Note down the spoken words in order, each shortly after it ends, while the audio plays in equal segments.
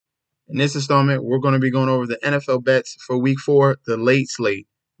In this installment, we're going to be going over the NFL bets for Week 4, the late slate.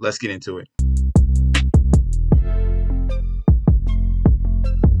 Let's get into it.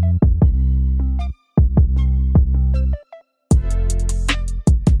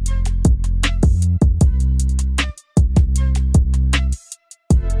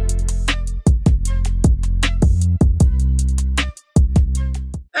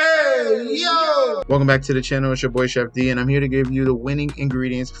 Welcome back to the channel. It's your boy Chef D, and I'm here to give you the winning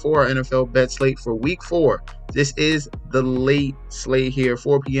ingredients for our NFL bet slate for Week 4. This is the late slate here,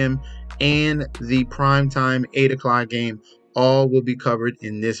 4 p.m. and the primetime 8 o'clock game. All will be covered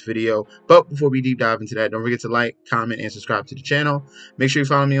in this video. But before we deep dive into that, don't forget to like, comment, and subscribe to the channel. Make sure you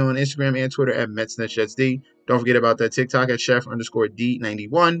follow me on Instagram and Twitter at MetsNetJetsD. Don't forget about that TikTok at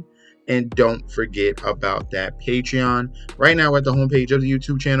Chef_D91. And don't forget about that Patreon. Right now, we're at the homepage of the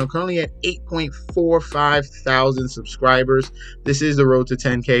YouTube channel, currently at 8.45 thousand subscribers. This is the road to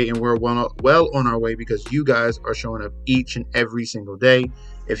 10K, and we're well on our way because you guys are showing up each and every single day.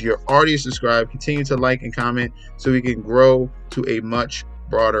 If you're already subscribed, continue to like and comment so we can grow to a much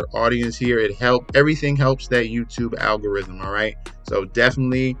broader audience here. Everything helps that YouTube algorithm, all right? So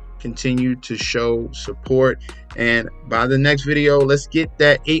definitely continue to show support, and by the next video, let's get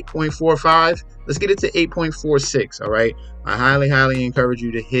that 8.45, let's get it to 8.46. all right? I highly encourage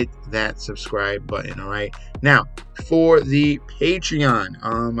you to hit that subscribe button. All right, now for the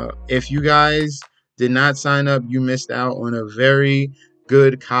Patreon, if you guys did not sign up, you missed out on a very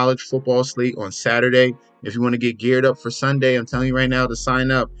good college football slate on Saturday. If you want to get geared up for Sunday, I'm telling you right now to sign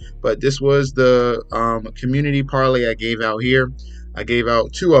up. But this was the community parlay I gave out here. I gave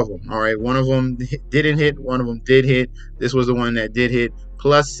out 2 of them. All right, one of them didn't hit, one of them did hit. This was the one that did hit.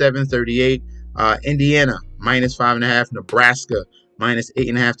 Plus 738. Indiana minus 5.5. Nebraska minus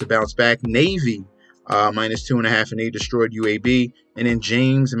 8.5 to bounce back. Navy minus 2.5, and they destroyed UAB. And then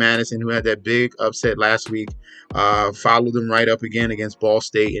James Madison, who had that big upset last week, followed them right up again against Ball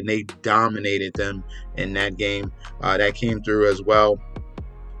State, and they dominated them in that game. That came through as well.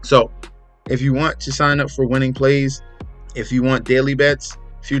 So if you want to sign up for winning plays, if you want daily bets,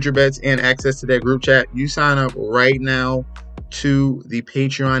 future bets, and access to that group chat, you sign up right now to the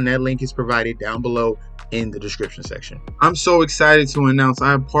Patreon. That link is provided down below in the description section. I'm so excited to announce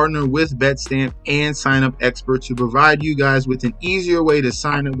I have partnered with BetStamp and Sign Up Expert to provide you guys with an easier way to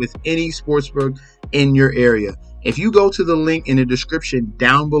sign up with any sportsbook in your area. If you go to the link in the description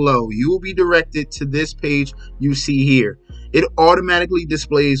down below, you will be directed to this page you see here. It automatically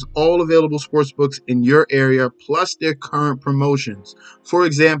displays all available sportsbooks in your area plus their current promotions. For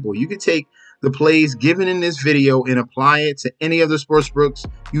example, you could take the plays given in this video and apply it to any other sportsbooks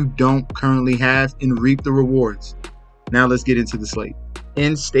you don't currently have and reap the rewards. Now let's get into the slate.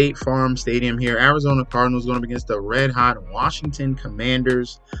 In State Farm Stadium here, Arizona Cardinals going up against the red-hot Washington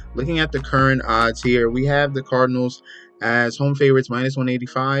Commanders. Looking at the current odds here, we have the Cardinals as home favorites minus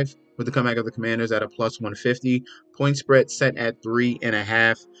 185 with the comeback of the Commanders at a plus 150. Point spread set at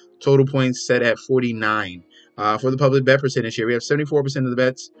 3.5. Total points set at 49. For the public bet percentage here, we have 74% of the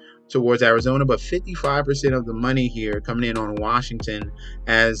bets towards Arizona, but 55% of the money here coming in on Washington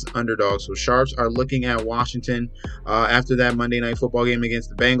as underdogs. So sharps are looking at Washington after that Monday Night Football game against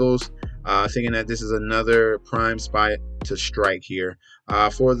the Bengals, thinking that this is another prime spot to strike here.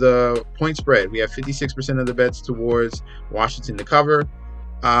 For the point spread, we have 56% of the bets towards Washington to cover,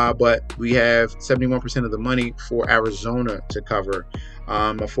 but we have 71% of the money for Arizona to cover.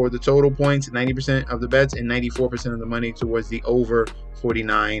 For the total points, 90% of the bets and 94% of the money towards the over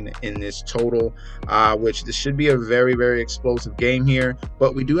 49 in this total, which this should be a very explosive game here.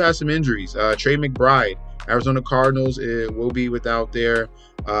 But we do have some injuries. Trey McBride, Arizona Cardinals, will be without their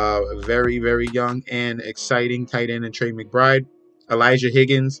very young and exciting tight end and Trey McBride. Elijah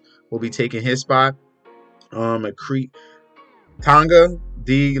Higgins will be taking his spot. Tonga,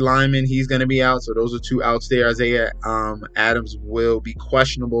 the lineman, he's going to be out. So those are 2 outs there. Isaiah Adams will be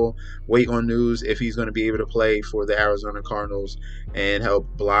questionable. Wait on news if he's going to be able to play for the Arizona Cardinals and help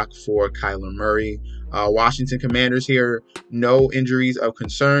block for Kyler Murray. Washington Commanders here, no injuries of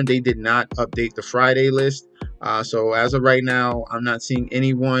concern. They did not update the Friday list. So as of right now, I'm not seeing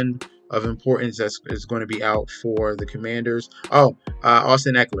anyone of importance that is going to be out for the Commanders.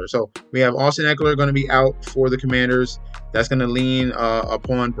 Austin Eckler. So we have Austin Eckler going to be out for the Commanders. That's going to lean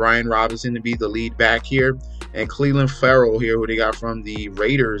upon Brian Robinson to be the lead back here. And Cleveland Farrell here, who they got from the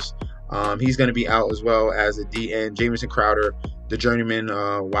Raiders, he's going to be out as well as a DN. Jamison Crowder, the journeyman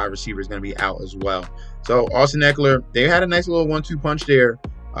wide receiver, is going to be out as well. So Austin Eckler, they had a nice little 1-2 punch there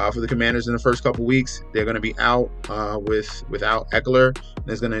for the Commanders in the first couple weeks. They're going to be out without Eckler. And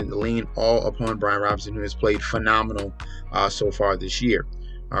it's going to lean all upon Brian Robinson, who has played phenomenal so far this year.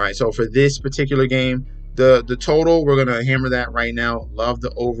 All right, so for this particular game, the total, we're gonna hammer that right now. Love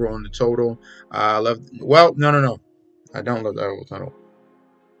the over on the total. No. I don't love the over total.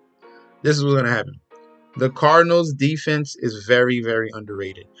 This is what's gonna happen. The Cardinals defense is very, very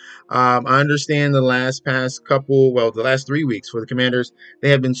underrated. I understand the last 3 weeks for the Commanders, they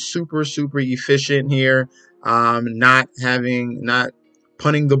have been super, super efficient here. Not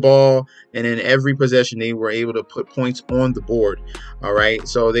punting the ball, and in every possession they were able to put points on the board. All right,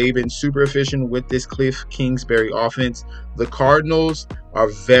 so they've been super efficient with this Cliff Kingsbury offense. The Cardinals are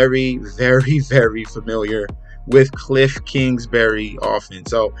very, very, very familiar with Cliff Kingsbury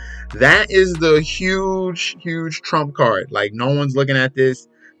offense. So that is the huge, huge trump card. Like, no one's looking at this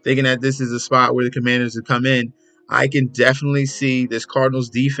thinking that this is a spot where the Commanders would come in. I can definitely see this Cardinals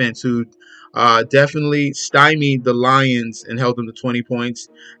defense, who definitely stymied the Lions and held them to 20 points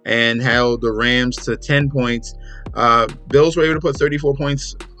and held the Rams to 10 points. Bills were able to put 34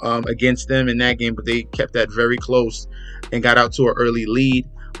 points against them in that game, but they kept that very close and got out to an early lead.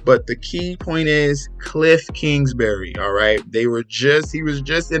 But the key point is Cliff Kingsbury, all right? He was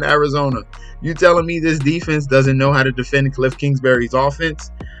just in Arizona. You telling me this defense doesn't know how to defend Cliff Kingsbury's offense?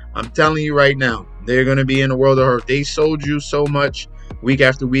 I'm telling you right now, they're going to be in a world of hurt. They sold you so much week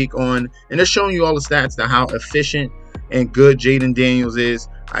after week and they're showing you all the stats to how efficient and good Jaden Daniels is.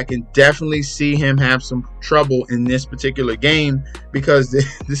 I can definitely see him have some trouble in this particular game because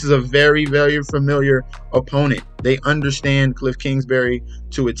this is a very, very familiar opponent. They understand Cliff Kingsbury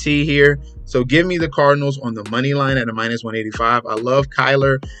to a T here. So give me the Cardinals on the money line at a -185. I love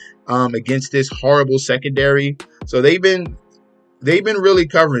Kyler against this horrible secondary. So they've been really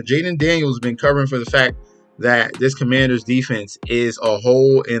covering. Jaden Daniels has been covering for the fact that this Commanders defense is a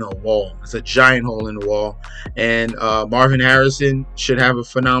hole in a wall. It's a giant hole in the wall. And Marvin Harrison should have a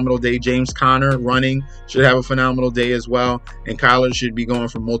phenomenal day. James Conner running should have a phenomenal day as well. And Kyler should be going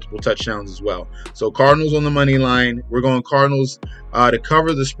for multiple touchdowns as well. So Cardinals on the money line. We're going Cardinals to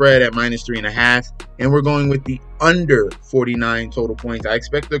cover the spread at -3.5. And we're going with the under 49 total points. I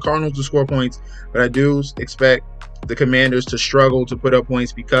expect the Cardinals to score points, but I do expect the Commanders to struggle to put up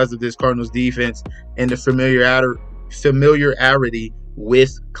points because of this Cardinals defense and the familiarity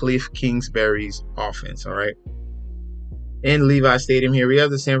with Cliff Kingsbury's offense. All right. In Levi Stadium here, we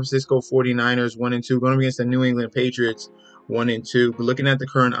have the San Francisco 49ers 1-2 going up against the New England Patriots 1-2. But looking at the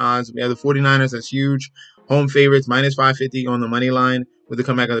current odds, we have the 49ers as huge home favorites, -550 on the money line, with the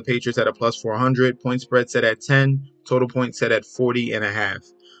comeback of the Patriots at a +400. Point spread set at 10. Total points set at 40.5.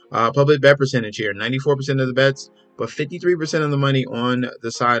 Public bet percentage here, 94% of the bets, but 53% of the money on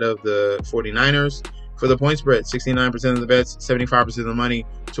the side of the 49ers. For the point spread, 69% of the bets, 75% of the money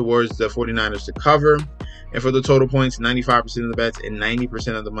towards the 49ers to cover. And for the total points, 95% of the bets and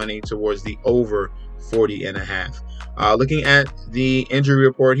 90% of the money towards the over 40.5. Looking at the injury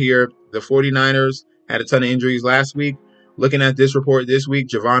report here, the 49ers had a ton of injuries last week. Looking at this report this week,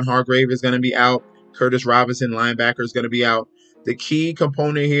 Javon Hargrave is going to be out. Curtis Robinson, linebacker, is going to be out. The key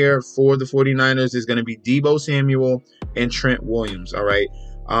component here for the 49ers is going to be Deebo Samuel and Trent Williams, all right?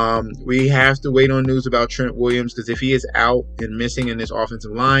 We have to wait on news about Trent Williams because if he is out and missing in this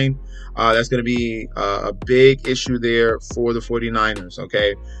offensive line, that's going to be a big issue there for the 49ers,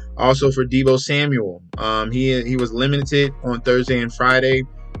 okay? Also for Deebo Samuel, he was limited on Thursday and Friday,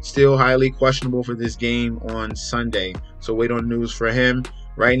 still highly questionable for this game on Sunday. So wait on news for him.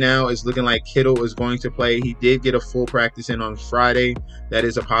 Right now, it's looking like Kittle is going to play. He did get a full practice in on Friday. That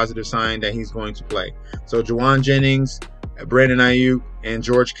is a positive sign that he's going to play. So Juwan Jennings, Brandon Ayuk, and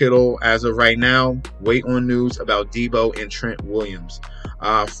George Kittle, as of right now, wait on news about Deebo and Trent Williams.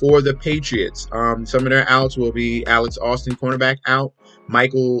 For the Patriots, some of their outs will be Alex Austin, cornerback, out.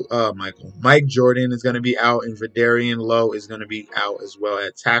 Mike Jordan is going to be out, and Vidarian Lowe is going to be out as well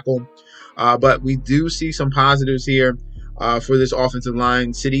at tackle. But we do see some positives here. For this offensive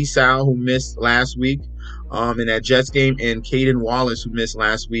line, Sidney Sal, who missed last week in that Jets game, and Caden Wallace, who missed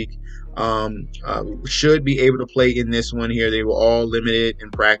last week, should be able to play in this one here. They were all limited in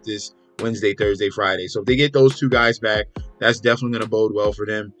practice Wednesday, Thursday, Friday. So if they get those two guys back, that's definitely going to bode well for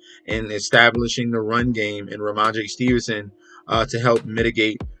them in establishing the run game and Ramondre Stevenson to help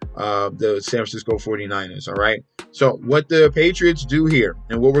mitigate the San Francisco 49ers, all right? So what the Patriots do here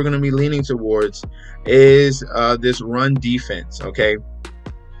and what we're going to be leaning towards is this run defense, okay?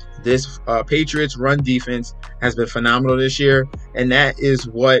 This Patriots run defense has been phenomenal this year, and that is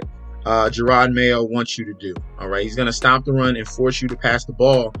what Gerard Mayo wants you to do, all right? He's going to stop the run and force you to pass the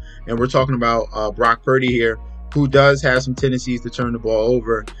ball, and we're talking about Brock Purdy here, who does have some tendencies to turn the ball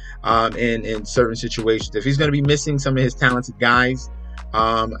over in certain situations. If he's going to be missing some of his talented guys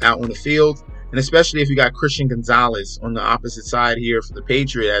out on the field, and especially if you got Christian Gonzalez on the opposite side here for the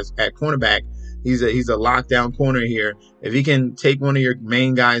Patriots at cornerback. He's a lockdown corner here. If he can take one of your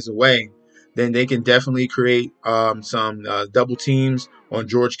main guys away, then they can definitely create some double teams on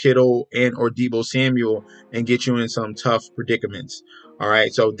George Kittle and or Deebo Samuel and get you in some tough predicaments. All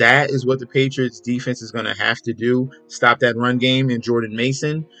right, so that is what the Patriots defense is going to have to do. Stop that run game in Jordan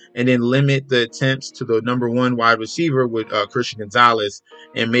Mason, and then limit the attempts to the number one wide receiver with Christian Gonzalez,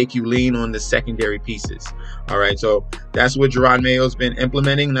 and make you lean on the secondary pieces. All right, so that's what Gerard Mayo's been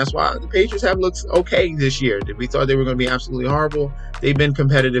implementing, and that's why the Patriots have looked okay this year. We thought they were going to be absolutely horrible. They've been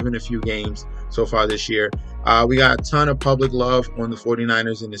competitive in a few games so far this year. We got a ton of public love on the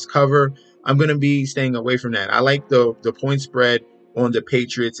 49ers in this cover. I'm going to be staying away from that. I like the point spread on the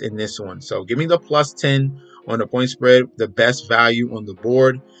Patriots in this one. So give me the plus 10 on the point spread, the best value on the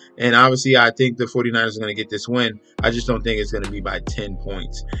board. And obviously, I think the 49ers are going to get this win. I just don't think it's going to be by 10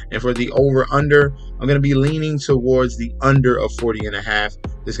 points. And for the over-under, I'm going to be leaning towards the under of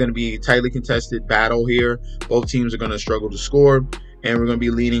 40.5. There's going to be a tightly contested battle here. Both teams are going to struggle to score. And we're going to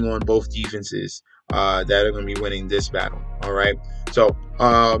be leaning on both defenses that are going to be winning this battle. All right. So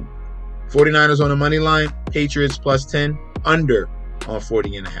 49ers on the money line, Patriots plus 10, under on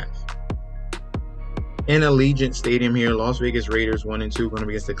 40.5. In Allegiant Stadium here, Las Vegas Raiders 1-2 going to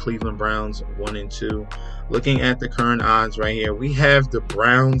be against the Cleveland Browns 1-2. Looking at the current odds right here, we have the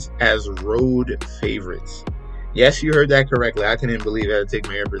Browns as road favorites. Yes, you heard that correctly. I couldn't believe it. I had to take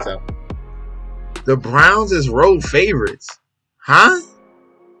my earbuds out. The Browns as road favorites. Huh?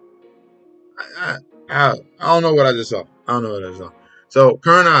 I don't know what I just saw. So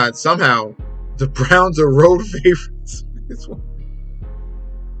current odds, somehow the Browns are road favorites.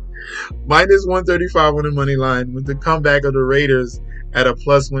 Minus 135 on the money line with the comeback of the Raiders at a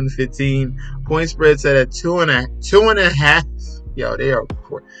plus 115. Point spread set at 2.5. Yo, they're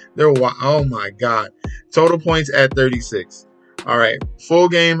oh my God. Total points at 36. All right, full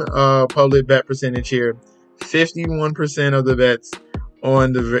game public bet percentage here. 51% of the bets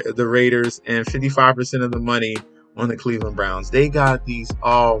on the Raiders and 55% of the money on the Cleveland Browns. They got these.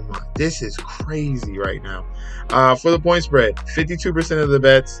 Oh my, this is crazy right now. For the point spread, 52% of the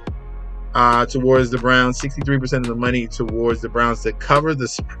bets towards the Browns, 63% of the money towards the Browns to cover the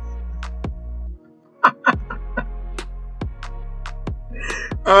spread.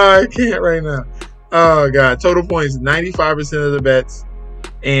 I can't right now. Oh God, total points, 95% of the bets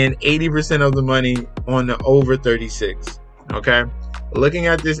and 80% of the money on the over 36. Okay, looking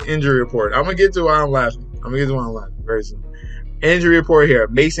at this injury report, I'm gonna get to why I'm laughing. Very soon. Injury report here: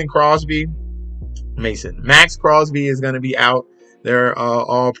 Max Crosby is going to be out. They're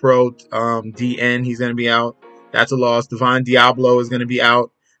all-pro DN. He's going to be out. That's a loss. Devon Diablo is going to be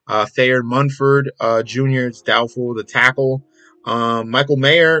out. Thayer Munford Jr. is doubtful. The tackle. Michael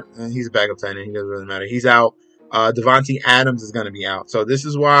Mayer, he's a backup tight end. He doesn't really matter. He's out. Devontae Adams is going to be out. So this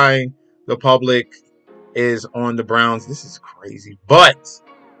is why the public is on the Browns. This is crazy. But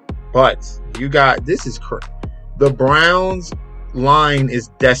you got, this is crazy. The Browns line is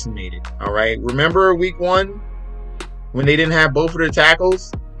decimated. All right. Remember week 1 when they didn't have both of their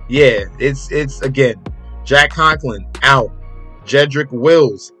tackles? Yeah, it's again, Jack Conklin out. Jedrick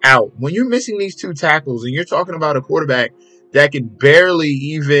Wills out. When you're missing these 2 tackles and you're talking about a quarterback that can barely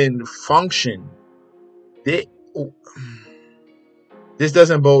even function, this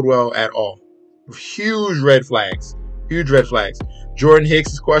doesn't bode well at all. Huge red flags. Jordan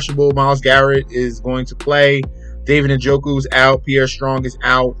Hicks is questionable. Myles Garrett is going to play. David Njoku's out. Pierre Strong is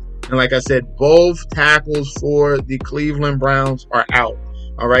out. And like I said, both tackles for the Cleveland Browns are out.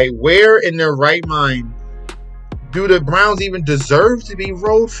 All right. Where in their right mind do the Browns even deserve to be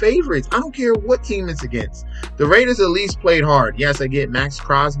road favorites? I don't care what team it's against. The Raiders at least played hard. Yes, I get Max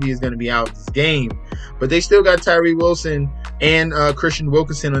Crosby is going to be out this game, but they still got Tyree Wilson and Christian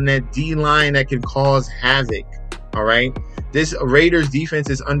Wilkinson on that D-line that can cause havoc. All right. This Raiders defense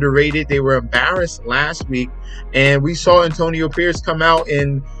is underrated. They were embarrassed last week, and we saw Antonio Pierce come out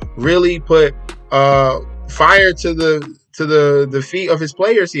and really put fire to the feet of his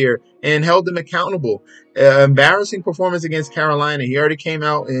players here and held them accountable. Embarrassing performance against Carolina. He already came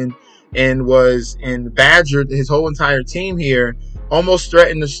out and badgered his whole entire team here. Almost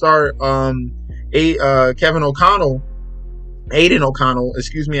threatened to start Aiden O'Connell,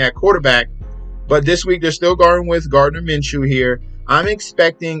 at quarterback. But this week, they're still going with Gardner Minshew here. I'm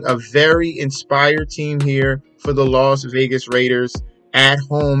expecting a very inspired team here for the Las Vegas Raiders at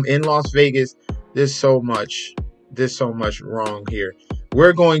home in Las Vegas. There's so much wrong here.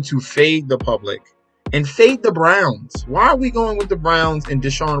 We're going to fade the public and fade the Browns. Why are we going with the Browns and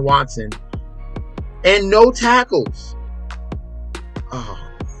Deshaun Watson and no tackles? Oh,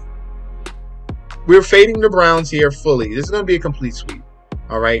 we're fading the Browns here fully. This is going to be a complete sweep.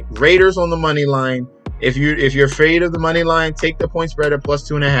 All right, Raiders on the money line. If you're afraid of the money line, take the point spread at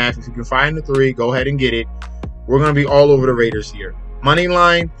 +2.5. If you can find the 3, go ahead and get it. We're going to be all over the Raiders here. Money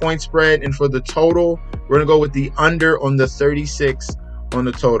line, point spread, and for the total, we're going to go with the under on the 36 on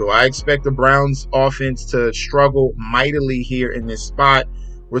the total. I expect the Browns offense to struggle mightily here in this spot.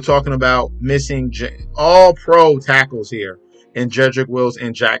 We're talking about missing all pro tackles here in Jedrick Wills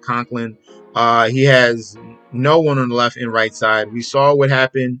and Jack Conklin. He has no one on the left and right side. We saw what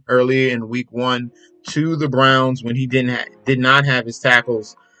happened earlier in week 1 to the Browns when he did not have his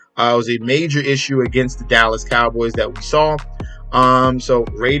tackles. It was a major issue against the Dallas Cowboys that we saw. So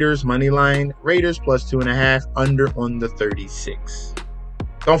Raiders money line, Raiders +2.5, under on the 36.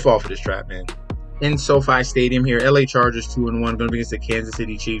 Don't fall for this trap, man. In SoFi Stadium here, LA Chargers 2-1, going to be against the Kansas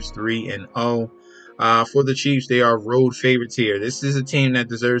City Chiefs 3-0. For the Chiefs, they are road favorites here. This is a team that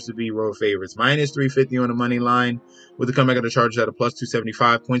deserves to be road favorites. -350 on the money line with the comeback of the Chargers at a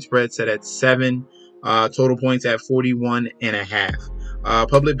 +275. Point spread set at 7. Total points at 41.5.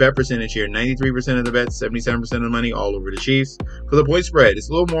 Public bet percentage here, 93% of the bets, 77% of the money, all over the Chiefs. For the point spread, it's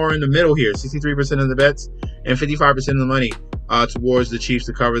a little more in the middle here, 63% of the bets and 55% of the money towards the Chiefs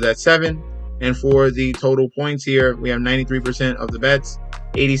to cover that 7. And for the total points here, we have 93% of the bets,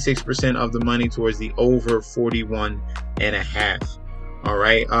 86% of the money towards the over 41.5. All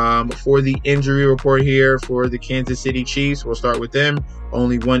right. For the injury report here for the Kansas City Chiefs, we'll start with them.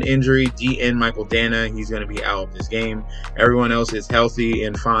 Only one injury, DN Michael Dana. He's going to be out of this game. Everyone else is healthy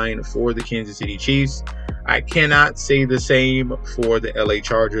and fine for the Kansas City Chiefs. I cannot say the same for the LA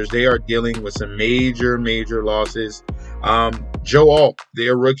Chargers. They are dealing with some major losses. Joe Alt,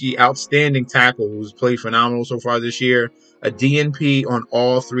 their rookie outstanding tackle, who's played phenomenal so far this year, a DNP on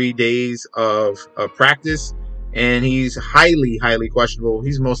all 3 days of practice, and he's highly questionable.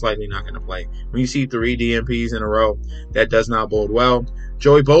 He's most likely not going to play. When you see 3 DNPs in a row, that does not bode well.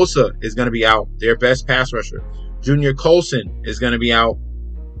 Joey Bosa is going to be out, their best pass rusher. Junior Colson is going to be out.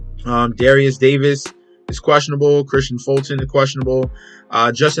 Darius Davis is questionable. Christian Fulton is questionable.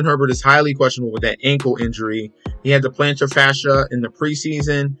 Justin Herbert is highly questionable with that ankle injury. He had the plantar fascia in the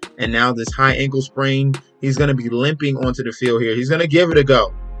preseason, and now this high ankle sprain. He's going to be limping onto the field here. He's going to give it a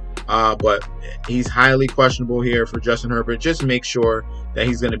go. But he's highly questionable here for Justin Herbert. Just make sure that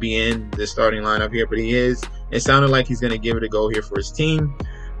he's going to be in the starting lineup here, but he is. It sounded like he's going to give it a go here for his team.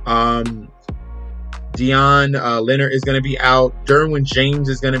 Deion Leonard is going to be out. Derwin James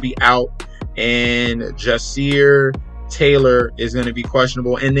is going to be out. And Jasir Taylor is going to be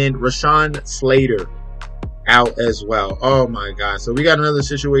questionable. And then Rashawn Slater out as well. Oh, my God. So we got another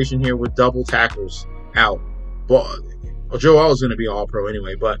situation here with double tackles out. Joe Alt is going to be all-pro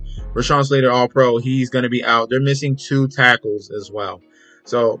anyway, but Rashawn Slater, all-pro, he's going to be out. They're missing 2 tackles as well.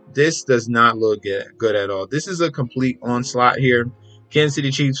 So this does not look good at all. This is a complete onslaught here. Kansas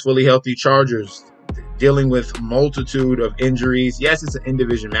City Chiefs fully healthy. Chargers dealing with multitude of injuries. Yes, it's an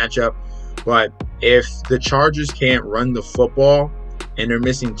in-division matchup, but if the Chargers can't run the football and they're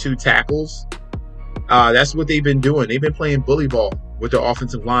missing 2 tackles, that's what they've been doing. They've been playing bully ball with their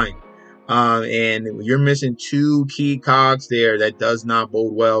offensive line. And you're missing 2 key cogs there. That does not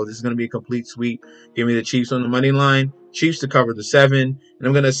bode well. This is going to be a complete sweep. Give me the Chiefs on the money line. Chiefs to cover the 7. And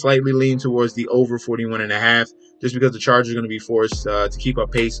I'm going to slightly lean towards the over 41.5, just because the Chargers are going to be forced to keep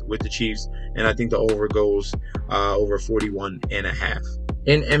up pace with the Chiefs. And I think the over goes over 41.5.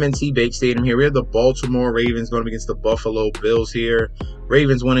 In M&T Bank Stadium here, we have the Baltimore Ravens going up against the Buffalo Bills here.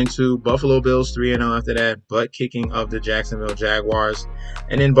 Ravens 1-2, Buffalo Bills 3-0 after that, butt kicking of the Jacksonville Jaguars.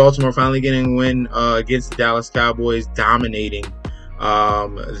 And then Baltimore finally getting a win against the Dallas Cowboys, dominating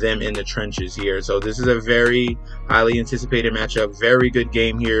them in the trenches here. So this is a very highly anticipated matchup. Very good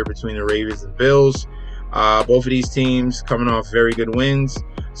game here between the Ravens and Bills. Both of these teams coming off very good wins.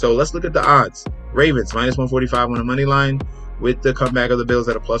 So let's look at the odds. Ravens -145 on the money line, with the comeback of the Bills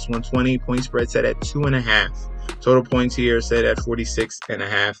at a +120. Point spread set at 2.5. Total points here set at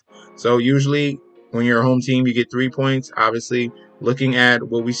 46.5. So usually when you're a home team, you get 3 points. Obviously, looking at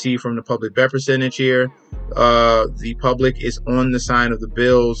what we see from the public bet percentage here, the public is on the side of the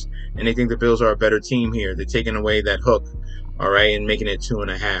Bills, and they think the Bills are a better team here. They're taking away that hook, all right, and making it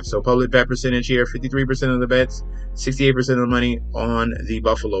 2.5. So public bet percentage here, 53% of the bets, 68% of the money on the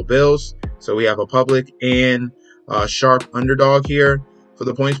Buffalo Bills. So we have a public and sharp underdog here. For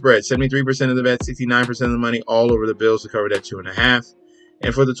the point spread, 73% of the bet, 69% of the money, all over the Bills to cover that 2.5.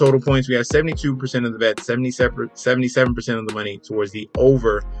 And for the total points, we have 72% of the bet, 77% of the money towards the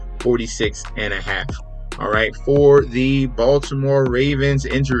over 46.5. All right, for the Baltimore Ravens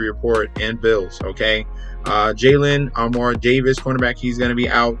injury report and Bills, okay. Jalen Amar Davis, cornerback, he's going to be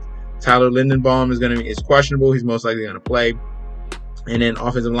out. Tyler Lindenbaum is questionable. He's most likely going to play. And then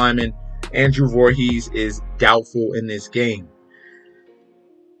offensive lineman Andrew Voorhees is doubtful in this game.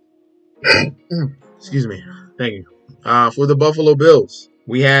 Excuse me. Thank you. For the Buffalo Bills,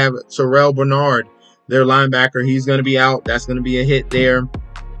 we have Terrell Bernard, their linebacker. He's going to be out. That's going to be a hit there.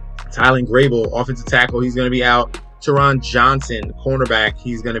 Tylen Grable, offensive tackle. He's going to be out. Teron Johnson, cornerback.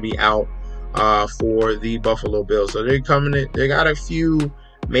 He's going to be out for the Buffalo Bills. So they got a few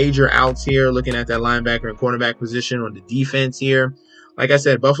major outs here, looking at that linebacker and cornerback position on the defense here. Like I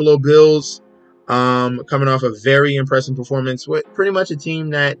said, Buffalo Bills coming off a very impressive performance with pretty much a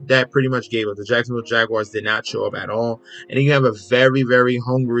team that pretty much gave up. The Jacksonville Jaguars did not show up at all. And then you have a very, very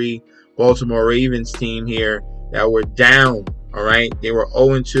hungry Baltimore Ravens team here that were down. All right, they were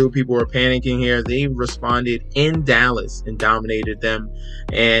 0-2. People were panicking here. They responded in Dallas and dominated them.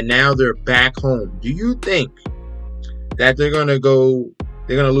 And now they're back home. Do you think that they're going to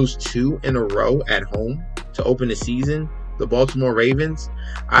lose 2 in a row at home to open the season? The Baltimore Ravens?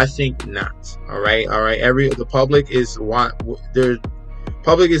 I think not. All right. The public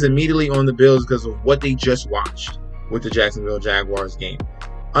is immediately on the Bills because of what they just watched with the Jacksonville Jaguars game.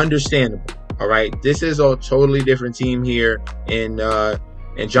 Understandable. All right. This is a totally different team here in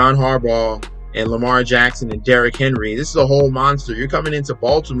John Harbaugh and Lamar Jackson and Derrick Henry. This is a whole monster. You're coming into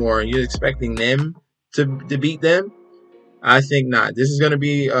Baltimore and you're expecting them to beat them? I think not. This is going to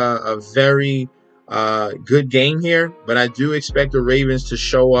be a very good game here, but I do expect the Ravens to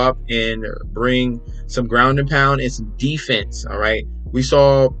show up and bring some ground and pound and some defense. All right. We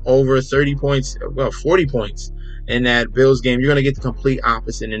saw over 40 points in that Bills game. You're going to get the complete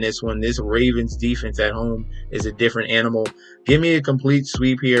opposite in this one. This Ravens defense at home is a different animal. Give me a complete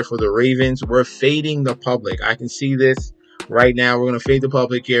sweep here for the Ravens. We're fading the public. I can see this right now. We're going to fade the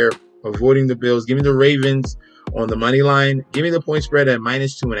public here, avoiding the Bills. Give me the Ravens on the money line. Give me the point spread at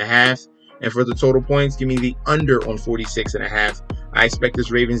 -2.5. And for the total points, give me the under on 46.5. I expect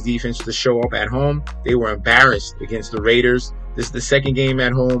this Ravens defense to show up at home. They were embarrassed against the Raiders. This is the second game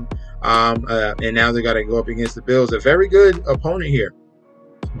at home. And now they got to go up against the Bills. A very good opponent here.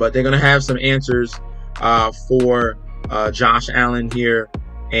 But they're going to have some answers for Josh Allen here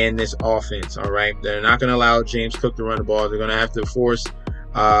and this offense. All right. They're not going to allow James Cook to run the ball. They're going to have to force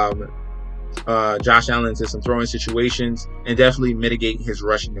Josh Allen into some throwing situations and definitely mitigate his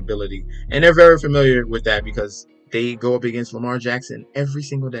rushing ability. And they're very familiar with that because they go up against Lamar Jackson every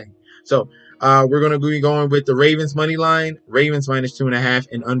single day. So we're going to be going with the Ravens money line, Ravens -2.5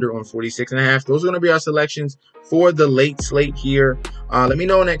 and under on 46.5. Those are going to be our selections for the late slate here. Let me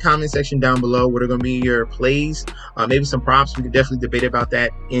know in that comment section down below what are going to be your plays, maybe some props. We can definitely debate about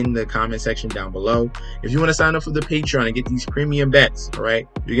that in the comment section down below. If you want to sign up for the Patreon and get these premium bets, all right,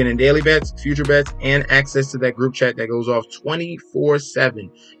 you're getting daily bets, future bets, and access to that group chat that goes off 24/7.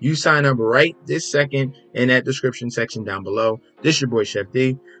 You sign up right this second in that description section down below. This is your boy Chef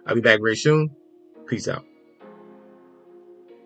D. I'll be back very soon. Peace out.